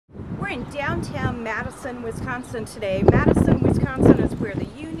in downtown Madison, Wisconsin today. Madison, Wisconsin is where the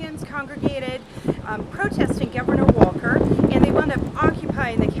unions congregated protesting Governor Walker, and they wound up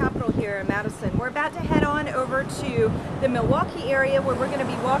occupying the Capitol here in Madison. We're about to head on over to the Milwaukee area where we're going to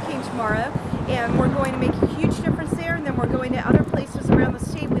be walking tomorrow, and we're going to make a huge difference there, and then we're going to other places around the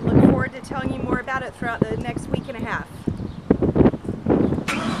state. We look forward to telling you more about it throughout the next week and a half.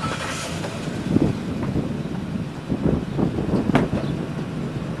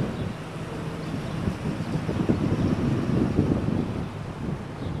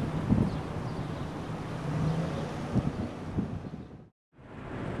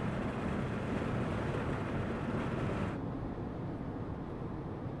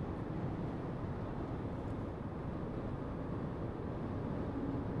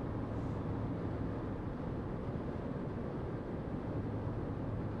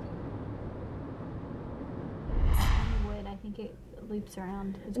 I think it loops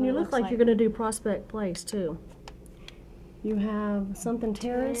around. And you look like you're going to do Prospect Place too. You have something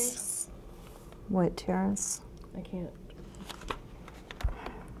terrace. What terrace? I can't.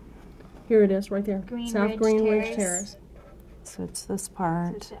 Here it is, right there. South Green Ridge Terrace. So it's this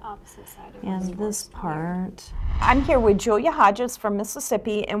part, So it's the opposite side of and this here. part. I'm here with Julia Hodges from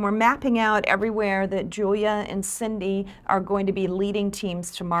Mississippi, and we're mapping out everywhere that Julia and Cindy are going to be leading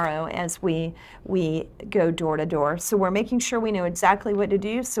teams tomorrow as we go door to door. So we're making sure we know exactly what to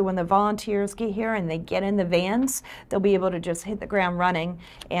do, so when the volunteers get here and they get in the vans, they'll be able to just hit the ground running,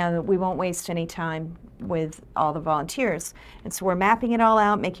 and we won't waste any time with all the volunteers. And so we're mapping it all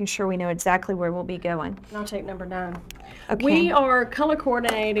out, making sure we know exactly where we'll be going. And I'll take number 9. Okay. We are color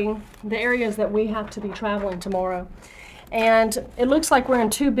coordinating the areas that we have to be traveling tomorrow. And it looks like we're in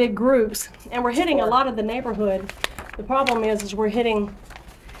 2 big groups, and we're hitting a lot of the neighborhood. The problem is we're hitting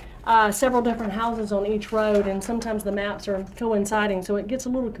several different houses on each road, and sometimes the maps are coinciding, so it gets a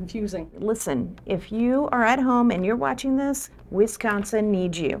little confusing. Listen, if you are at home and you're watching this, Wisconsin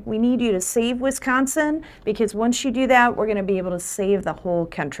needs you. We need you to save Wisconsin, because once you do that, we're going to be able to save the whole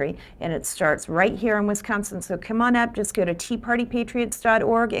country. And it starts right here in Wisconsin. So come on up, just go to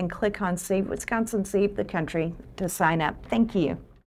tpartypatriots.org and click on Save Wisconsin, Save the Country to sign up. Thank you.